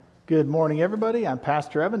Good morning, everybody. I'm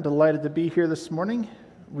Pastor Evan, delighted to be here this morning.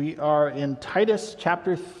 We are in Titus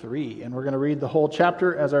chapter 3, and we're going to read the whole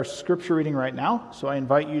chapter as our scripture reading right now. So I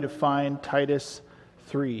invite you to find Titus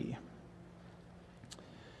 3.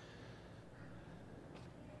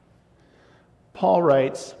 Paul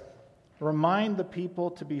writes, "Remind the people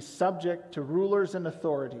to be subject to rulers and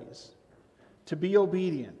authorities, to be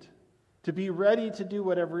obedient, to be ready to do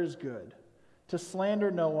whatever is good, to slander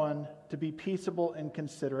no one, to be peaceable and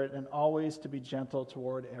considerate, and always to be gentle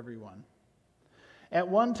toward everyone. At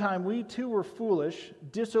one time we too were foolish,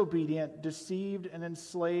 disobedient, deceived, and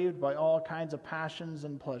enslaved by all kinds of passions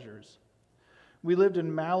and pleasures. We lived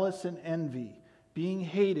in malice and envy, being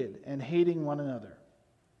hated and hating one another.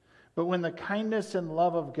 But when the kindness and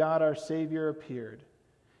love of God our Savior appeared,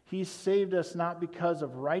 He saved us not because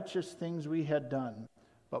of righteous things we had done,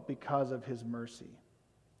 but because of His mercy.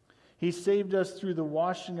 He saved us through the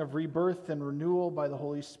washing of rebirth and renewal by the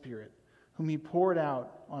Holy Spirit, whom He poured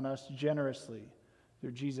out on us generously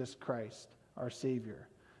through Jesus Christ, our Savior,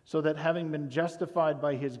 so that having been justified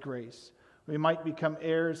by His grace, we might become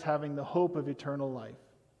heirs having the hope of eternal life.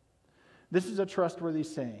 This is a trustworthy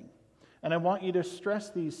saying, and I want you to stress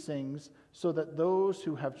these things so that those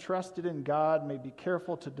who have trusted in God may be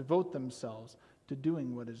careful to devote themselves to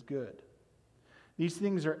doing what is good. These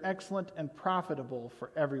things are excellent and profitable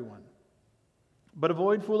for everyone. But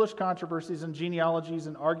avoid foolish controversies and genealogies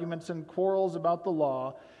and arguments and quarrels about the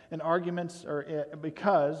law and arguments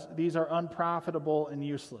because these are unprofitable and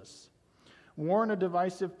useless. Warn a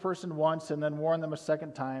divisive person once and then warn them a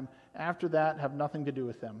second time. After that, have nothing to do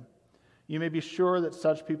with them. You may be sure that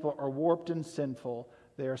such people are warped and sinful.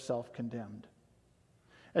 They are self-condemned.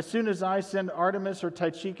 As soon as I send Artemas or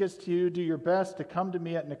Tychicus to you, do your best to come to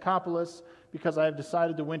me at Nicopolis, because I have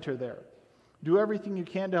decided to winter there. Do everything you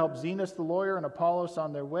can to help Zenas the lawyer and Apollos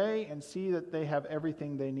on their way, and see that they have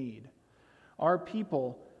everything they need. Our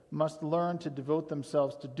people must learn to devote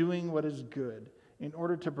themselves to doing what is good, in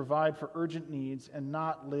order to provide for urgent needs and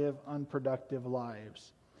not live unproductive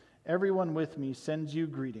lives. Everyone with me sends you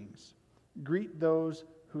greetings. Greet those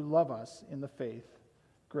who love us in the faith.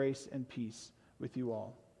 Grace and peace with you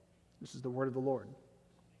all." This is the word of the Lord.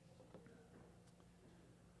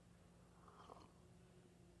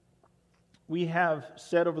 We have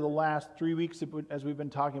said over the last 3 weeks, as we've been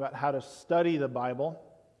talking about how to study the Bible,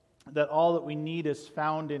 that all that we need is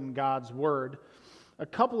found in God's Word. A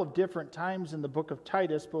couple of different times in the book of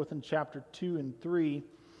Titus, both in chapter 2 and 3,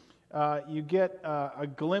 you get a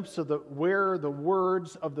glimpse of where the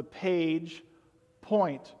words of the page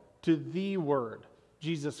point to the Word,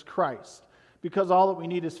 Jesus Christ. Because all that we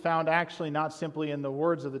need is found actually not simply in the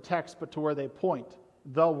words of the text, but to where they point,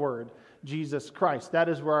 the Word, Jesus Christ. That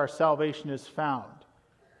is where our salvation is found.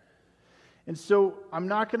 And so I'm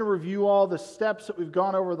not going to review all the steps that we've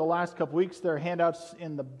gone over the last couple weeks. There are handouts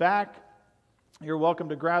in the back. You're welcome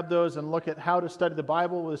to grab those and look at how to study the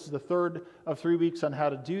Bible. This is the third of 3 weeks on how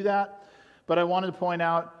to do that. But I wanted to point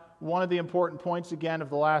out one of the important points again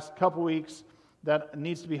of the last couple weeks that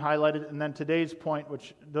needs to be highlighted, and then today's point,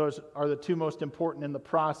 which those are the two most important in the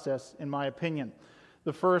process, in my opinion.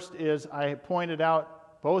 The first is I pointed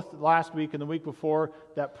out both last week and the week before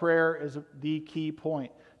that prayer is the key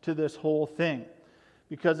point to this whole thing.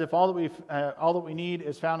 Because if all that we need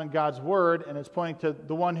is found in God's Word and it's pointing to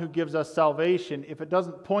the one who gives us salvation, if it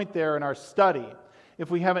doesn't point there in our study, if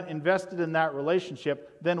we haven't invested in that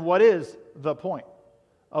relationship, then what is the point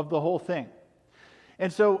of the whole thing?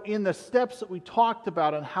 And so in the steps that we talked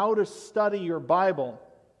about on how to study your Bible,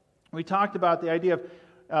 we talked about the idea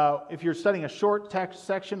of if you're studying a short text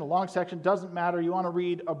section, a long section, doesn't matter. You want to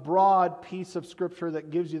read a broad piece of Scripture that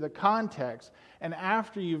gives you the context. And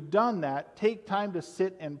after you've done that, take time to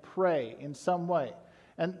sit and pray in some way.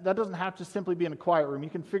 And that doesn't have to simply be in a quiet room. You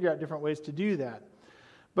can figure out different ways to do that.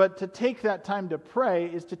 But to take that time to pray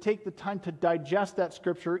is to take the time to digest that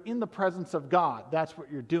Scripture in the presence of God. That's what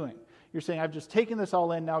you're doing. You're saying, I've just taken this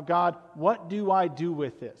all in. Now, God, what do I do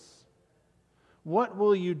with this? What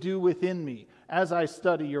will you do within me as I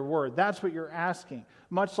study your word? That's what you're asking.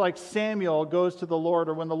 Much like Samuel goes to the Lord,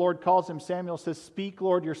 or when the Lord calls him, Samuel says, "Speak,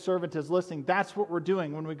 Lord, your servant is listening." That's what we're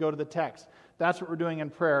doing when we go to the text. That's what we're doing in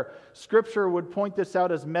prayer. Scripture would point this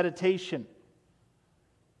out as meditation.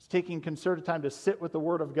 It's taking concerted time to sit with the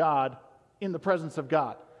word of God in the presence of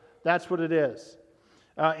God. That's what it is.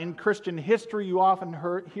 In Christian history, you often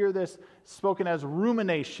hear this spoken as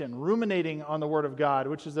rumination, ruminating on the Word of God,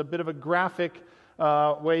 which is a bit of a graphic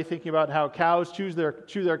way thinking about how cows chew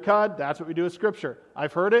their cud. That's what we do with Scripture.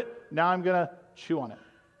 I've heard it, now I'm going to chew on it.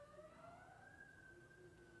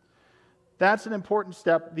 That's an important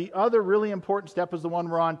step. The other really important step is the one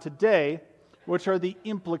we're on today, which are the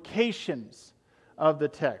implications of the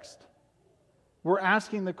text. We're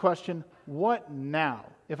asking the question, what now?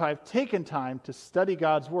 If I've taken time to study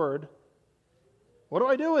God's Word, what do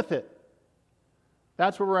I do with it?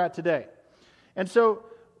 That's where we're at today. And so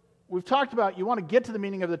we've talked about you want to get to the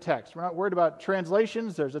meaning of the text. We're not worried about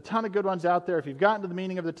translations. There's a ton of good ones out there. If you've gotten to the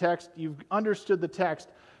meaning of the text, you've understood the text.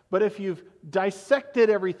 But if you've dissected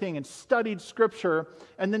everything and studied Scripture,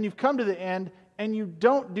 and then you've come to the end and you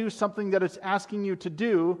don't do something that it's asking you to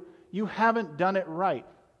do, you haven't done it right.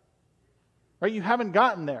 Right? You haven't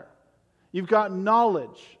gotten there. You've got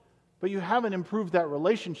knowledge, but you haven't improved that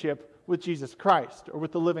relationship with Jesus Christ or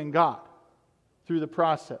with the living God through the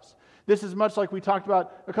process. This is much like we talked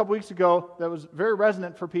about a couple weeks ago that was very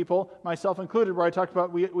resonant for people, myself included, where I talked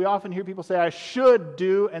about we often hear people say, I should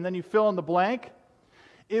do, and then you fill in the blank.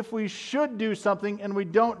 If we should do something and we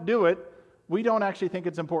don't do it, we don't actually think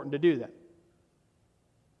it's important to do that.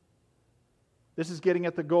 This is getting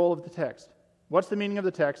at the goal of the text. What's the meaning of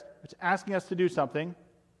the text? It's asking us to do something.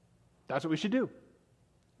 That's what we should do.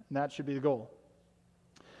 And that should be the goal.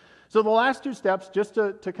 So the last two steps, just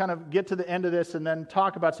to kind of get to the end of this and then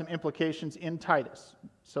talk about some implications in Titus.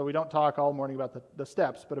 So we don't talk all morning about the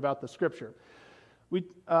steps, but about the Scripture.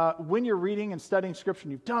 When you're reading and studying Scripture,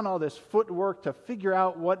 and you've done all this footwork to figure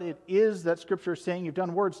out what it is that Scripture is saying, you've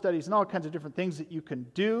done word studies and all kinds of different things that you can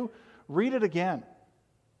do, read it again.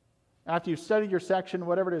 After you've studied your section,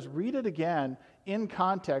 whatever it is, read it again in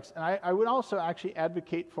context. And I would also actually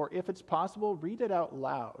advocate for, if it's possible, read it out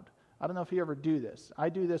loud. I don't know if you ever do this. I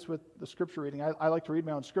do this with the Scripture reading. I like to read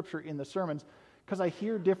my own Scripture in the sermons because I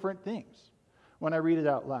hear different things when I read it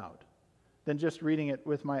out loud than just reading it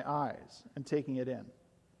with my eyes and taking it in.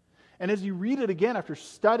 And as you read it again after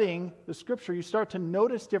studying the Scripture, you start to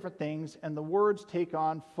notice different things and the words take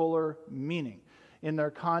on fuller meaning in their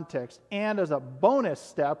context. And as a bonus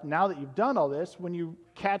step, now that you've done all this, when you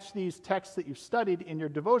catch these texts that you've studied in your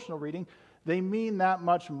devotional reading, they mean that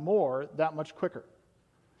much more, that much quicker.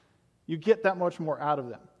 You get that much more out of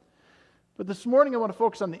them. But this morning I want to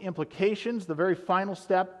focus on the implications, the very final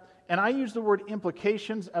step. And I use the word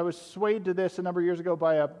implications. I was swayed to this a number of years ago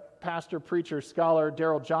by a pastor, preacher, scholar,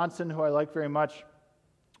 Darrell Johnson, who I like very much.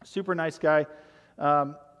 Super nice guy.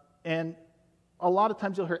 And a lot of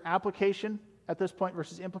times you'll hear application at this point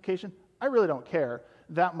versus implication. I really don't care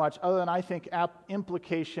that much, other than I think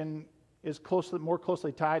implication is more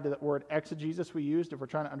closely tied to that word exegesis we used if we're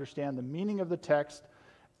trying to understand the meaning of the text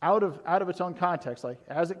out of its own context. Like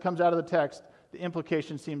as it comes out of the text, the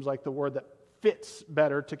implication seems like the word that fits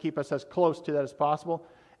better to keep us as close to that as possible.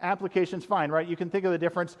 Application's fine, right? You can think of the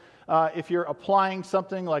difference. If you're applying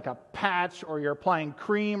something like a patch or you're applying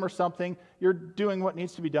cream or something, you're doing what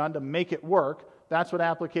needs to be done to make it work. That's what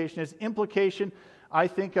application is. Implication, I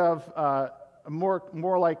think of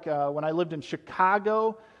more like when I lived in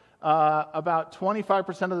Chicago, about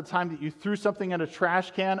 25% of the time that you threw something in a trash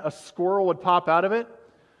can, a squirrel would pop out of it,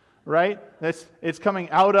 right? It's coming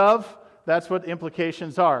out of. That's what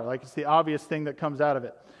implications are. Like it's the obvious thing that comes out of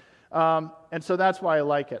it. And so that's why I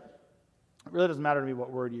like it. It really doesn't matter to me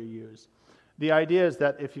what word you use. The idea is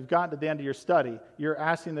that if you've gotten to the end of your study, you're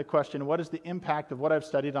asking the question, what is the impact of what I've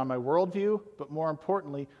studied on my worldview? But more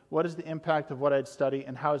importantly, what is the impact of what I'd study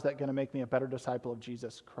and how is that going to make me a better disciple of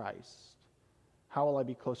Jesus Christ? How will I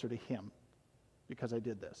be closer to Him because I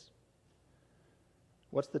did this?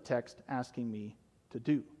 What's the text asking me to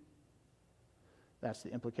do? That's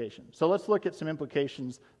the implication. So let's look at some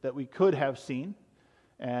implications that we could have seen.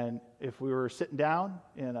 And if we were sitting down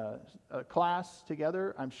in a class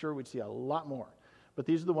together, I'm sure we'd see a lot more. But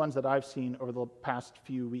these are the ones that I've seen over the past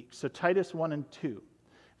few weeks. So Titus 1 and 2.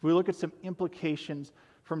 If we look at some implications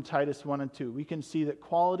from Titus 1 and 2, we can see that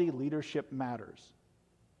quality leadership matters.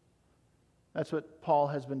 That's what Paul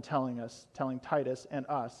has been telling Titus and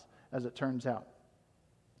us, as it turns out.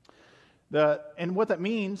 And what that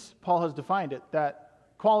means, Paul has defined it, that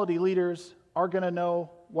quality leaders are going to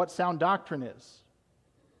know what sound doctrine is.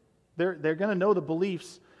 They're going to know the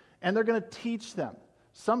beliefs, and they're going to teach them.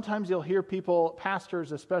 Sometimes you'll hear people,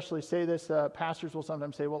 pastors especially, say this. Pastors will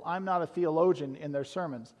sometimes say, well, I'm not a theologian in their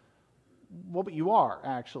sermons. Well, but you are,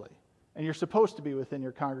 actually. And you're supposed to be within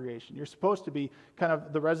your congregation. You're supposed to be kind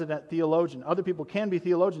of the resident theologian. Other people can be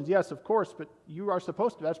theologians, yes, of course, but you are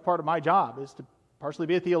supposed to. That's part of my job, is to partially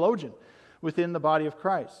be a theologian within the body of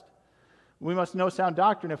Christ. We must know sound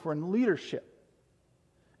doctrine if we're in leadership.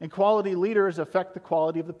 And quality leaders affect the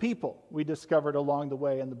quality of the people, we discovered along the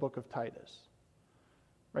way in the book of Titus.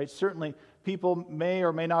 Right? Certainly, people may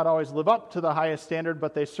or may not always live up to the highest standard,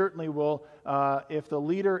 but they certainly will. If the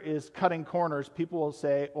leader is cutting corners, people will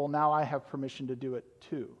say, well, now I have permission to do it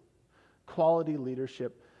too. Quality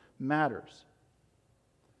leadership matters.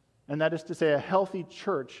 And that is to say, a healthy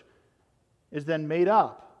church is then made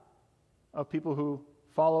up of people who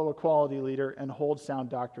follow a quality leader and hold sound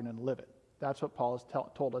doctrine and live it. That's what Paul has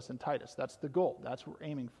told us in Titus. That's the goal. That's what we're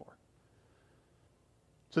aiming for.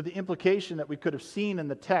 So the implication that we could have seen in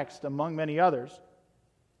the text, among many others,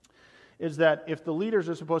 is that if the leaders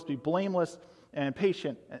are supposed to be blameless and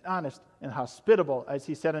patient and honest and hospitable, as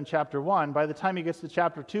he said in chapter 1, by the time he gets to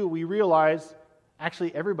chapter 2, we realize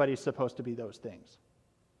actually everybody's supposed to be those things.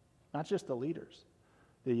 Not just the leaders.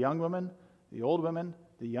 The young women, the old women,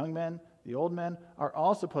 the young men, the old men are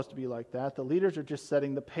all supposed to be like that. The leaders are just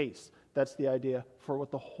setting the pace. That's the idea for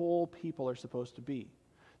what the whole people are supposed to be.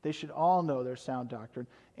 They should all know their sound doctrine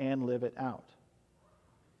and live it out.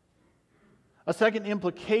 A second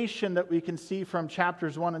implication that we can see from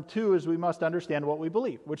chapters 1 and 2 is we must understand what we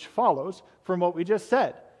believe, which follows from what we just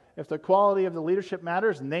said. If the quality of the leadership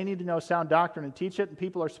matters and they need to know sound doctrine and teach it, and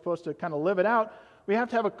people are supposed to kind of live it out, we have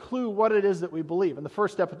to have a clue what it is that we believe. And the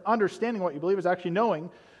first step of understanding what you believe is actually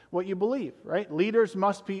knowing what you believe, right? Leaders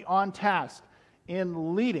must be on task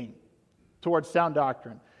in leading towards sound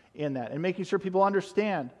doctrine in that and making sure people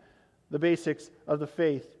understand the basics of the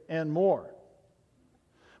faith and more.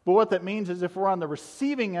 But what that means is if we're on the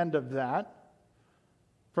receiving end of that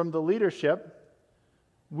from the leadership,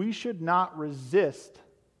 we should not resist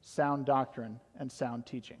sound doctrine and sound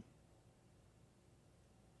teaching.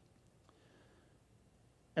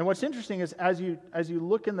 And what's interesting is as you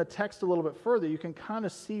look in the text a little bit further, you can kind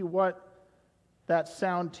of see what that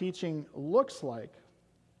sound teaching looks like.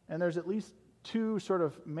 And there's at least two sort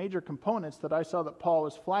of major components that I saw that Paul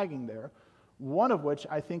was flagging there, one of which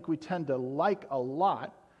I think we tend to like a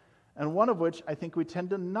lot, and one of which I think we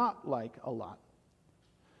tend to not like a lot.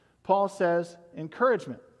 Paul says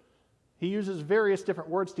encouragement. He uses various different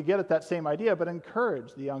words to get at that same idea, but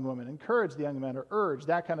encourage the young woman, encourage the young men, or urge,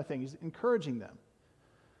 that kind of thing. He's encouraging them.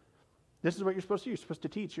 This is what you're supposed to do. You're supposed to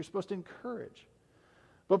teach. You're supposed to encourage.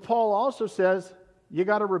 But Paul also says you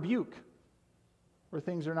got to rebuke where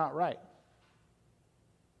things are not right.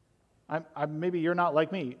 Maybe you're not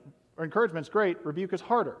like me. Encouragement's great. Rebuke is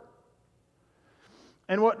harder.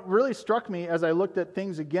 And what really struck me as I looked at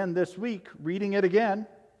things again this week, reading it again,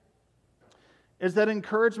 is that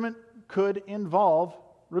encouragement could involve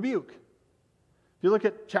rebuke. If you look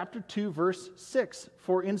at chapter 2, verse 6,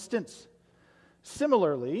 for instance,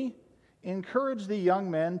 similarly, encourage the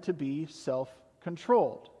young men to be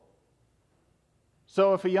self-controlled.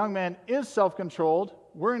 So if a young man is self-controlled,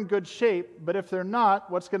 we're in good shape, but if they're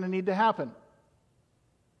not, what's going to need to happen?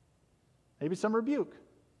 Maybe some rebuke,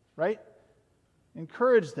 right?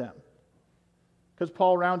 Encourage them. Because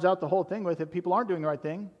Paul rounds out the whole thing with, if people aren't doing the right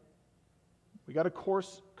thing, we got to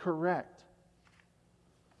course correct.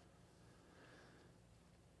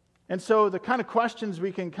 And so the kind of questions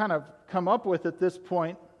we can kind of come up with at this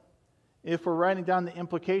point, if we're writing down the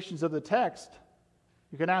implications of the text,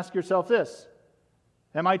 you can ask yourself this: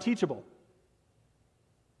 am I teachable?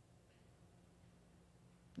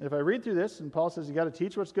 If I read through this and Paul says you got to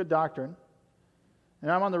teach what's good doctrine,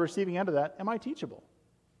 and I'm on the receiving end of that, am I teachable?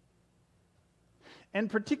 And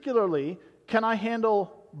particularly, can I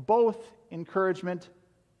handle both encouragement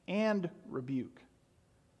and rebuke?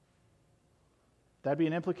 That'd be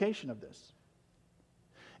an implication of this.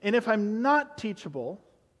 And if I'm not teachable,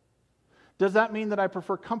 does that mean that I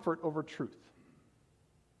prefer comfort over truth?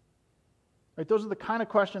 Right, those are the kind of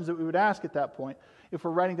questions that we would ask at that point if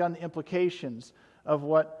we're writing down the implications of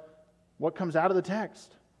what comes out of the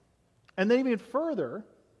text. And then even further,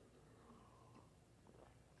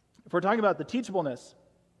 if we're talking about the teachableness,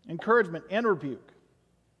 encouragement, and rebuke,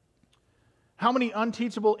 how many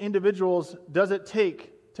unteachable individuals does it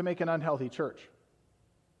take to make an unhealthy church?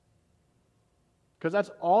 Because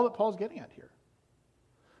that's all that Paul's getting at here.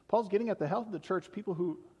 Paul's getting at the health of the church, people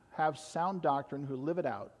who have sound doctrine, who live it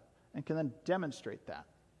out, and can then demonstrate that.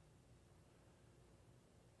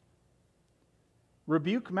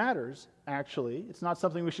 Rebuke matters, actually. It's not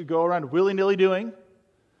something we should go around willy-nilly doing.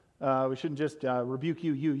 We shouldn't just rebuke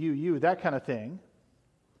you, that kind of thing.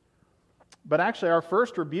 But actually, our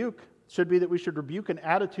first rebuke should be that we should rebuke an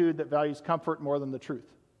attitude that values comfort more than the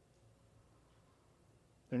truth.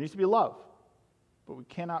 There needs to be love, but we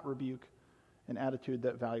cannot rebuke an attitude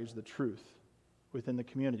that values the truth within the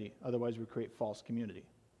community. Otherwise, we create false community.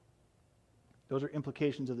 Those are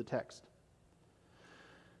implications of the text.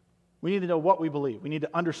 We need to know what we believe. We need to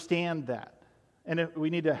understand that. And if we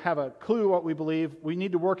need to have a clue what we believe. We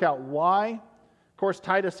need to work out why. Of course,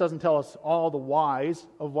 Titus doesn't tell us all the whys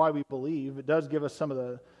of why we believe. It does give us some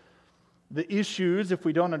of the issues if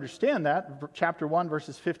we don't understand that. Chapter 1,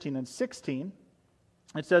 verses 15 and 16.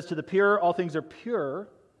 It says, to the pure, all things are pure,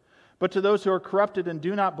 But to those who are corrupted and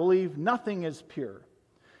do not believe, nothing is pure.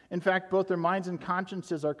 In fact, both their minds and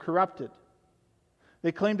consciences are corrupted.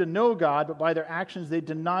 They claim to know God, but by their actions they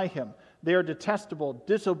deny Him. They are detestable,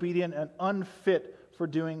 disobedient, and unfit for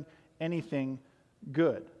doing anything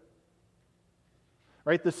good.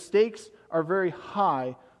 Right? The stakes are very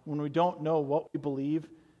high when we don't know what we believe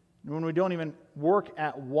and when we don't even work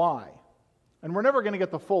at why. And we're never going to get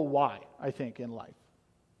the full why, I think, in life.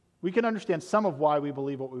 We can understand some of why we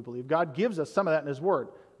believe what we believe. God gives us some of that in His Word.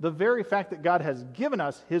 The very fact that God has given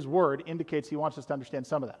us His Word indicates He wants us to understand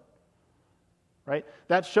some of that. Right?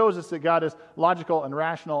 That shows us that God is logical and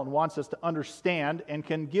rational and wants us to understand and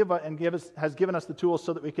has given us the tools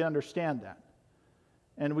so that we can understand that.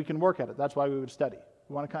 And we can work at it. That's why we would study.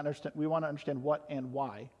 We want to understand what and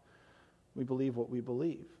why we believe what we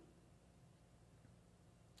believe.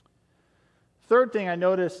 Third thing I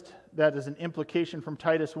noticed that is an implication from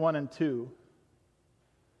Titus 1 and 2.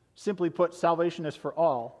 Simply put, salvation is for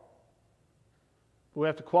all. But we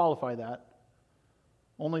have to qualify that.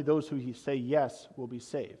 Only those who say yes will be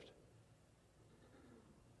saved.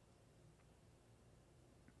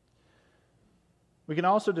 We can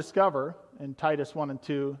also discover in Titus 1 and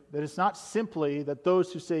 2 that it's not simply that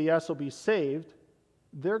those who say yes will be saved,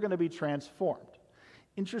 they're going to be transformed.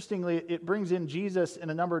 Interestingly, it brings in Jesus in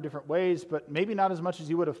a number of different ways, but maybe not as much as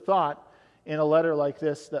you would have thought in a letter like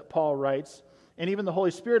this that Paul writes. And even the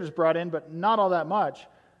Holy Spirit is brought in, but not all that much.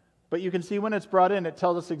 But you can see when it's brought in, it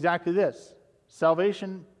tells us exactly this.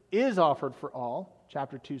 Salvation is offered for all.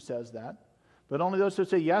 Chapter 2 says that. But only those who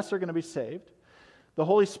say yes are going to be saved. The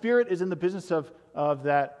Holy Spirit is in the business of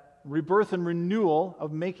that rebirth and renewal,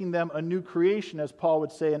 of making them a new creation, as Paul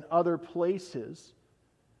would say in other places.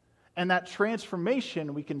 And that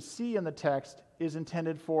transformation we can see in the text is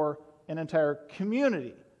intended for an entire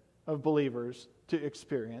community of believers to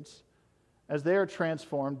experience. As they are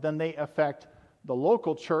transformed, then they affect the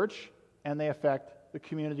local church and they affect the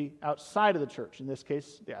community outside of the church, in this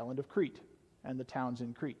case, the island of Crete and the towns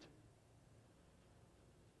in Crete.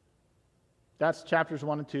 That's chapters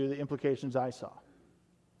 1 and 2, the implications I saw.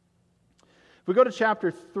 If we go to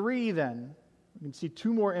chapter 3 then, we can see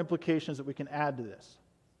two more implications that we can add to this.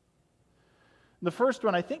 The first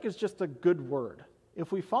one, I think, is just a good word.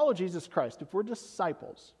 If we follow Jesus Christ, if we're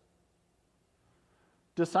disciples,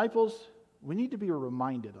 we need to be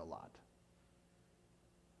reminded a lot.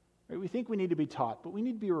 Right? We think we need to be taught, but we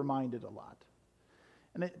need to be reminded a lot.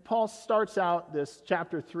 And Paul starts out this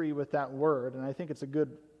chapter 3 with that word, and I think it's a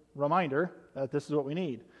good reminder that this is what we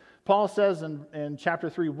need. Paul says in chapter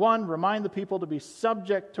 3:1, remind the people to be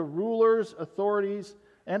subject to rulers, authorities,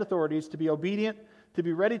 to be obedient, to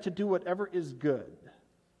be ready to do whatever is good.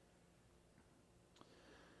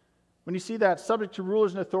 When you see that, subject to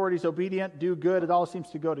rulers and authorities, obedient, do good, it all seems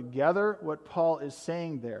to go together, what Paul is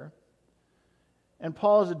saying there. And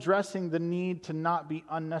Paul is addressing the need to not be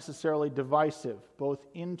unnecessarily divisive, both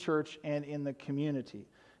in church and in the community,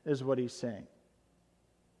 is what he's saying.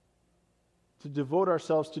 To devote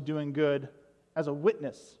ourselves to doing good as a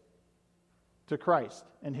witness to Christ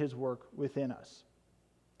and His work within us.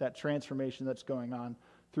 That transformation that's going on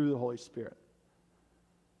through the Holy Spirit.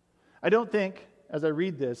 I don't think, as I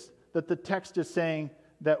read this, that the text is saying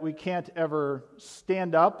that we can't ever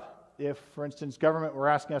stand up if, for instance, government were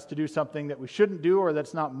asking us to do something that we shouldn't do or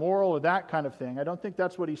that's not moral or that kind of thing. I don't think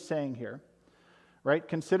that's what he's saying here. Right?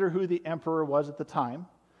 Consider who the emperor was at the time.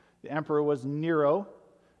 The emperor was Nero.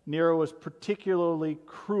 Nero was particularly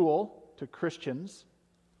cruel to Christians.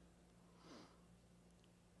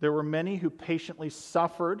 There were many who patiently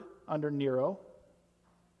suffered under Nero.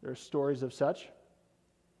 There are stories of such.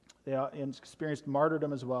 They experienced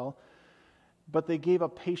martyrdom as well. But they gave a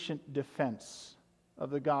patient defense of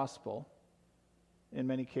the gospel in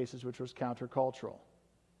many cases, which was countercultural.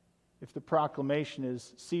 If the proclamation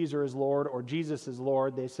is Caesar is Lord or Jesus is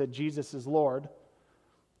Lord, they said Jesus is Lord.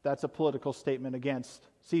 That's a political statement against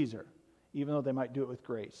Caesar, even though they might do it with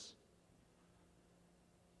grace.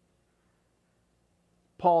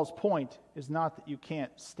 Paul's point is not that you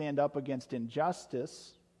can't stand up against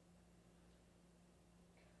injustice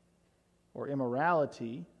or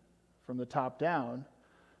immorality from the top down.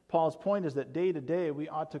 Paul's point is that day to day we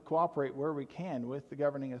ought to cooperate where we can with the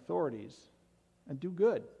governing authorities and do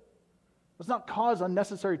good. Let's not cause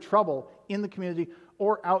unnecessary trouble in the community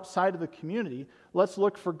or outside of the community. Let's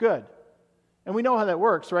look for good. And we know how that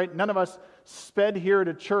works, right? None of us sped here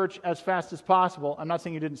to church as fast as possible. I'm not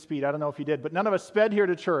saying you didn't speed. I don't know if you did. But none of us sped here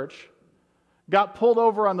to church, got pulled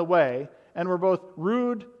over on the way, and were both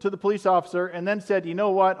rude to the police officer and then said, you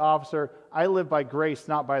know what, officer, I live by grace,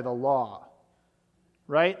 not by the law.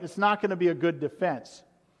 Right? It's not going to be a good defense.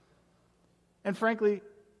 And frankly,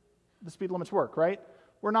 the speed limits work, right?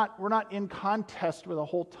 We're not in contest with a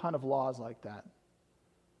whole ton of laws like that.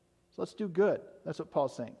 So let's do good. That's what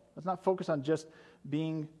Paul's saying. Let's not focus on just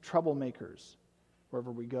being troublemakers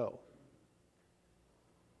wherever we go.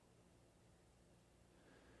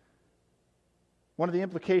 One of the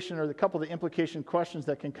implication, or a couple of the implication questions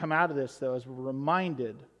that can come out of this, though, is we're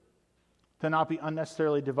reminded to not be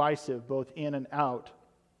unnecessarily divisive both in and out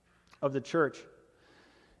of the church,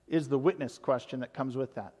 is the witness question that comes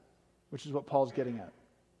with that, which is what Paul's getting at.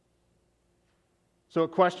 So a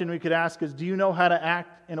question we could ask is, do you know how to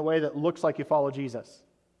act in a way that looks like you follow Jesus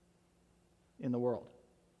in the world?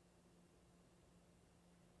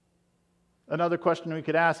 Another question we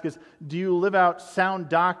could ask is, do you live out sound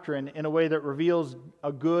doctrine in a way that reveals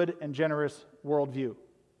a good and generous worldview?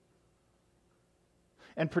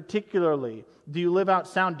 And particularly, do you live out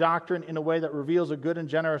sound doctrine in a way that reveals a good and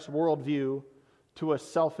generous worldview to a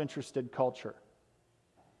self-interested culture?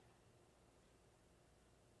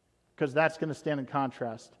 Because that's going to stand in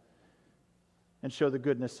contrast and show the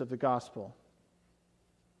goodness of the gospel.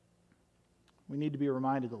 We need to be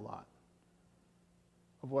reminded a lot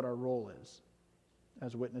of what our role is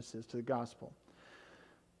as witnesses to the gospel.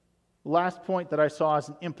 The last point that I saw is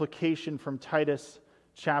an implication from Titus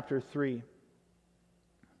chapter 3.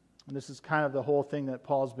 And this is kind of the whole thing that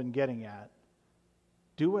Paul's been getting at.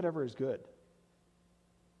 Do whatever is good.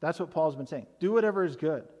 That's what Paul's been saying. Do whatever is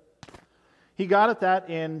good. He got at that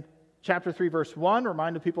in chapter 3, verse 1,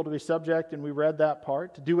 reminded people to be subject, and we read that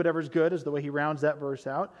part. To do whatever is good is the way he rounds that verse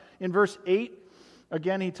out. In verse 8,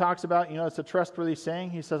 again, he talks about, it's a trustworthy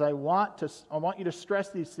saying. He says, I want you to stress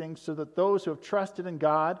these things so that those who have trusted in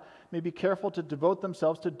God may be careful to devote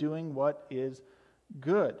themselves to doing what is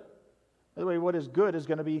good. By the way, what is good is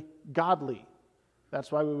going to be godly.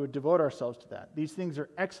 That's why we would devote ourselves to that. These things are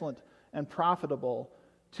excellent and profitable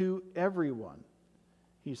to everyone,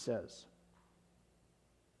 he says.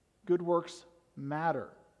 Good works matter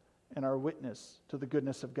and are witness to the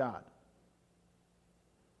goodness of God.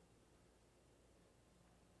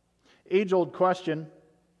 Age-old question,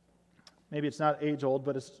 maybe it's not age-old,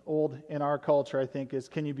 but it's old in our culture, I think, is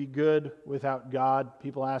can you be good without God?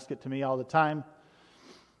 People ask it to me all the time.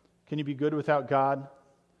 Can you be good without God?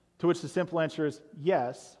 To which the simple answer is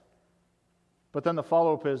yes, but then the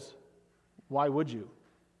follow-up is, why would you?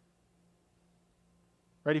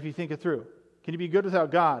 Right, if you think it through. Can you be good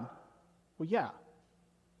without God? Well, yeah.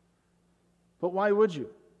 But why would you?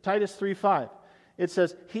 Titus 3:5. It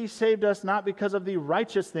says, He saved us not because of the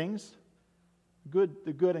righteous things,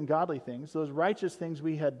 the good and godly things, those righteous things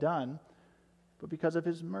we had done, but because of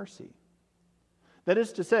His mercy. That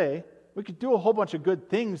is to say, we could do a whole bunch of good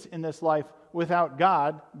things in this life without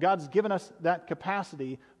God. God's given us that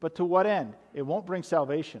capacity, but to what end? It won't bring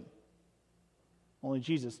salvation. Only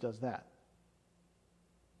Jesus does that.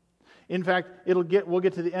 In fact, we'll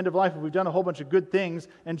get to the end of life if we've done a whole bunch of good things,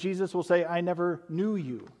 and Jesus will say, I never knew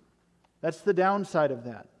you. That's the downside of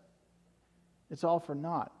that. It's all for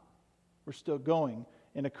naught. We're still going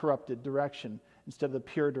in a corrupted direction instead of the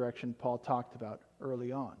pure direction Paul talked about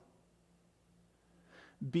early on.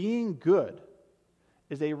 Being good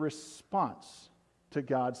is a response to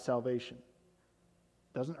God's salvation.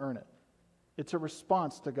 It doesn't earn it. It's a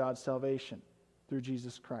response to God's salvation through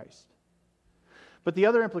Jesus Christ. But the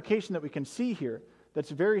other implication that we can see here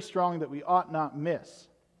that's very strong that we ought not miss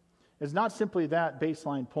is not simply that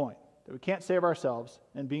baseline point, that we can't save ourselves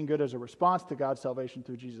and being good is a response to God's salvation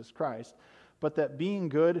through Jesus Christ, but that being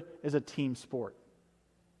good is a team sport.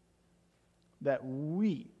 That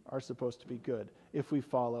we are supposed to be good if we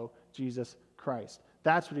follow Jesus Christ.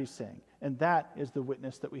 That's what he's saying. And that is the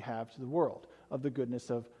witness that we have to the world of the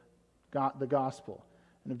goodness of God, the gospel,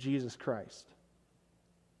 and of Jesus Christ.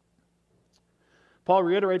 Paul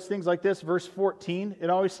reiterates things like this, verse 14.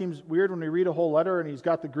 It always seems weird when we read a whole letter and he's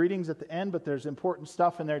got the greetings at the end, but there's important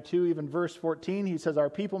stuff in there too. Even verse 14, he says, our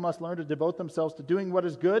people must learn to devote themselves to doing what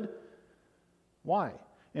is good. Why?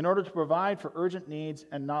 In order to provide for urgent needs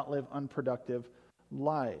and not live unproductive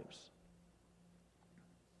lives.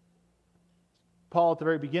 Paul, at the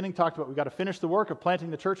very beginning, talked about we've got to finish the work of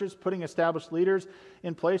planting the churches, putting established leaders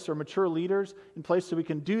in place, or mature leaders in place, so we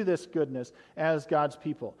can do this goodness as God's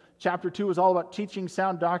people. Chapter 2 is all about teaching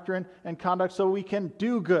sound doctrine and conduct so we can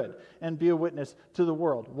do good and be a witness to the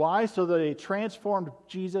world. Why? So that a transformed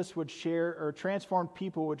transformed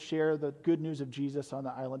people would share the good news of Jesus on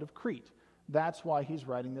the island of Crete. That's why he's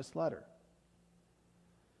writing this letter.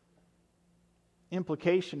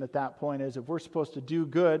 Implication at that point is if we're supposed to do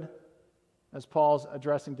good, as Paul's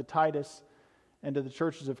addressing to Titus and to the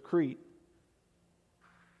churches of Crete,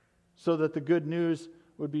 so that the good news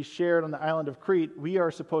would be shared on the island of Crete, we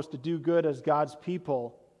are supposed to do good as God's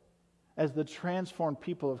people as the transformed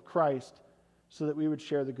people of Christ so that we would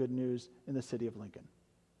share the good news in the city of Lincoln.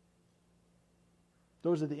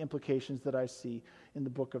 Those are the implications that I see in the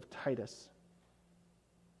book of Titus.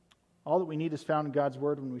 All that we need is found in God's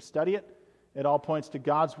Word when we study it. It all points to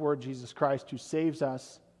God's Word, Jesus Christ, who saves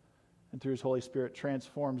us and through His Holy Spirit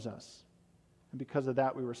transforms us. And because of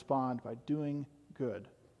that, we respond by doing good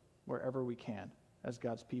wherever we can as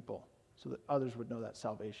God's people so that others would know that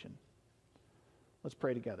salvation. Let's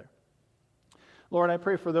pray together. Lord, I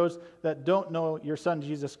pray for those that don't know your Son,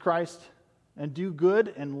 Jesus Christ, and do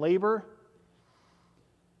good and labor,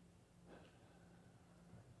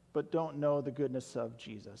 but don't know the goodness of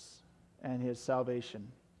Jesus and His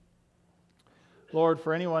salvation. Lord,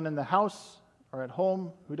 for anyone in the house or at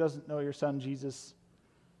home who doesn't know your Son, Jesus,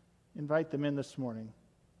 invite them in this morning.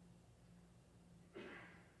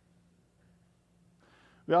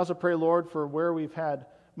 We also pray, Lord, for where we've had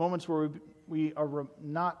moments where we are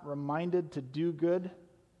not reminded to do good,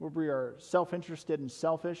 where we are self-interested and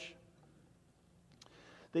selfish,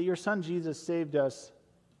 that your Son Jesus saved us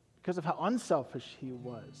because of how unselfish He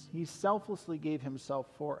was. He selflessly gave Himself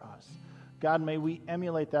for us. God, may we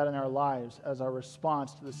emulate that in our lives as our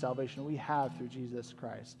response to the salvation we have through Jesus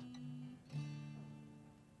Christ,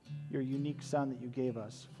 your unique Son that you gave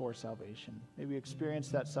us for salvation. May we experience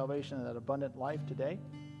that salvation and that abundant life today,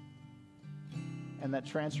 and that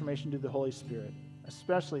transformation through the Holy Spirit,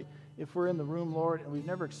 especially if we're in the room, Lord, and we've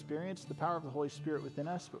never experienced the power of the Holy Spirit within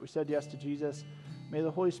us, but we said yes to Jesus. May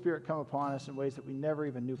the Holy Spirit come upon us in ways that we never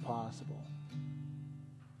even knew possible.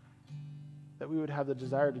 That we would have the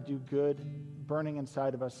desire to do good burning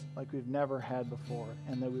inside of us like we've never had before,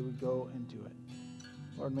 and that we would go and do it.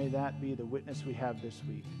 Lord, may that be the witness we have this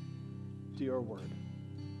week to your word.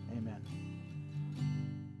 Amen.